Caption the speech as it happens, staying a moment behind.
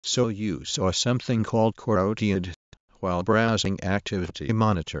So you saw something called coreaudiod while browsing Activity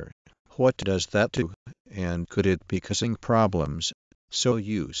Monitor. What does that do, and could it be causing problems? So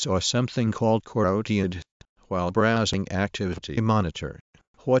you saw something called coreaudiod while browsing Activity Monitor.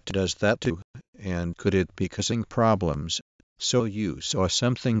 What does that do, and could it be causing problems? So you saw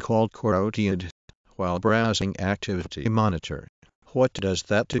something called coreaudiod while browsing Activity Monitor. What does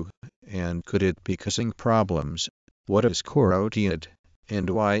that do, and could it be causing problems? What is coreaudiod, and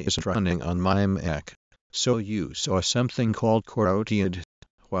why is it running on my Mac? So you saw something called coreaudiod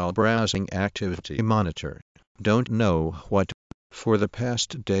while browsing Activity Monitor. Don't know what. For the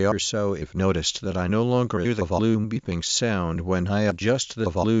past day or so I've noticed that I no longer hear the volume beeping sound when I adjust the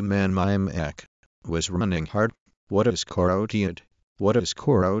volume and my Mac was running hard. What is coreaudiod? What is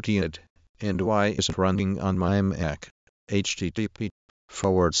coreaudiod, and why is it running on my Mac?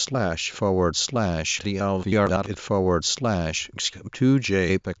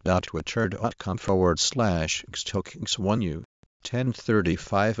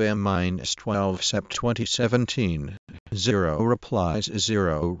 10:35 m-12 Sep 2017. 0 replies,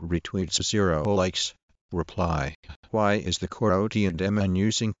 0 retweets, 0 likes. Reply: why is the coreaudiod MN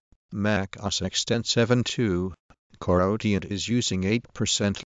using Mac OS X 10.7.2? Coreaudiod is using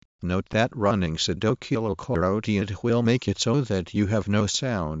 8%. Note that running sudo kilo coreaudiod will make it so that you have no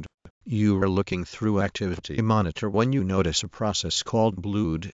sound. You are looking through Activity Monitor when you notice a process called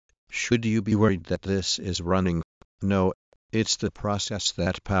blood. Should you be worried that this is running? No, it's the process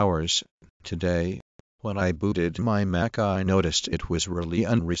that powers. Today, when I booted my Mac, I noticed it was really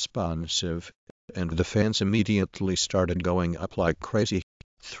unresponsive, and the fans immediately started going up like crazy.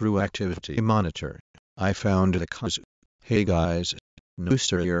 Through Activity Monitor, I found the cause. Hey guys, news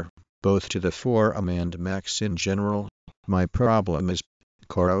here, both to the forum and Macs in general. My problem is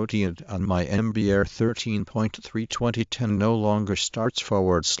coreaudiod on my MBR 13.3 2010 no longer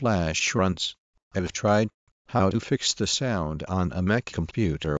starts/runs. I've tried. How to fix the sound on a Mac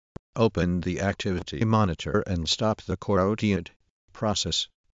computer? Open the Activity Monitor and stop the coreaudiod process.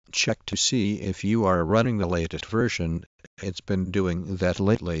 Check to see if you are running the latest version. It's been doing that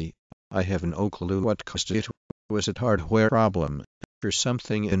lately. I have no clue what caused it. Was it hardware problem, or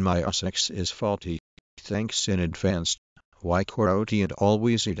something in my OS X is faulty? Thanks in advance. Why coreaudiod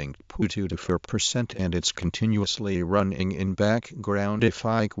always eating 2 to 4% and it's continuously running in background? If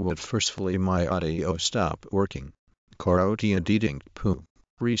I would forcefully my audio stop working. Coreaudiod eating poo.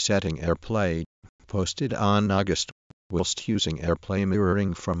 Resetting AirPlay. Posted on August. Whilst using AirPlay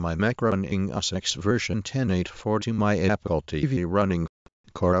mirroring from my Mac running OS X version 10.8.4 to my Apple TV running.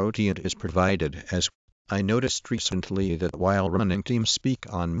 Coreaudiod is provided as. I noticed recently that while running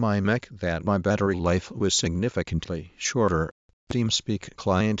TeamSpeak on my Mac that my battery life was significantly shorter. TeamSpeak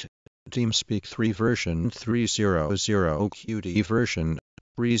client. TeamSpeak 3 version 3.0.0 QD version.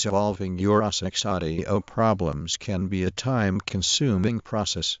 Resolving your OS X audio problems can be a time-consuming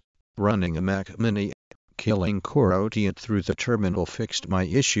process. Running a Mac Mini. Killing coreaudiod through the terminal fixed my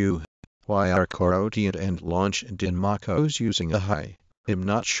issue. Why are coreaudiod and launched in macOS using a high? I'm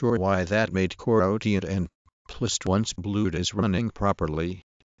not sure why that made coreaudiod and plus once blood is running properly.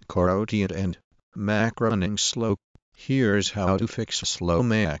 Coreaudiod and Mac running slow. Here's how to fix a slow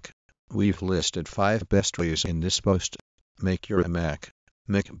Mac. We've listed 5 best ways in this post. Make your Mac,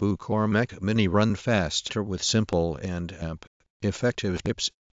 MacBook or Mac Mini run faster with simple and effective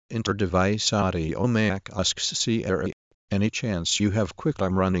tips. Inter-device audio Mac asks Siri. Any chance you have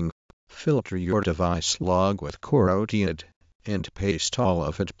QuickTime running? Filter your device log with coreaudiod and paste all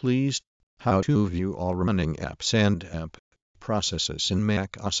of it please. How to view all running apps and app processes in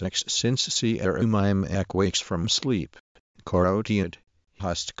Mac OS X since Siri my Mac wakes from sleep. Coreaudiod.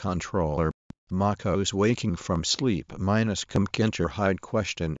 Host controller. macOS waking from sleep -computer hide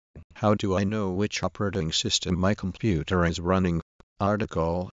question. How do I know which operating system my computer is running?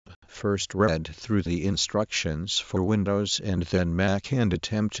 Article. First read through the instructions for Windows and then Mac and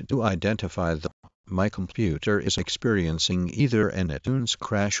attempt to identify the. My computer is experiencing either an iTunes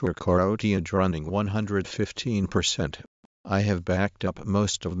crash or coreaudiod running 115%. I have backed up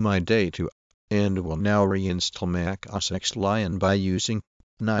most of my data and will now reinstall Mac OS X Lion by using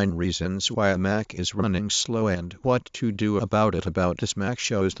 9 reasons why a Mac is running slow and what to do about it. About this Mac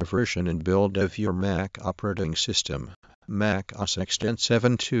shows the version and build of your Mac operating system. Mac OS X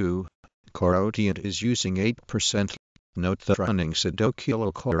 10.7.2. Coreaudiod is using 8%. Note that running sudo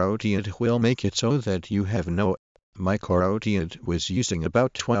kilo coreaudiod will make it so that you have no. My coreaudiod was using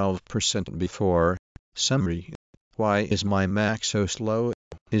about 12% before. Summary. Why is my Mac so slow?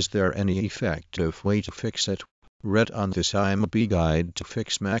 Is there any effective way to fix it? Read on this IMB guide to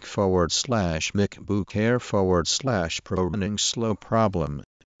fix Mac /MacBook Air /Pro running slow problem.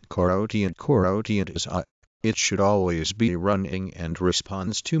 Coreaudiod is it should always be running and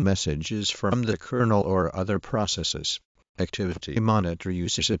responds to messages from the kernel or other processes. Activity Monitor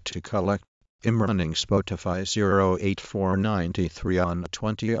uses it to collect. I'm running Spotify 08493 on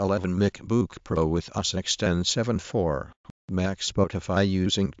 2011 MacBook Pro with OS X1074. Mac Spotify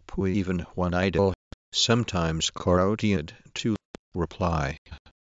using even one idle. Sometimes coreaudiod 2. Reply.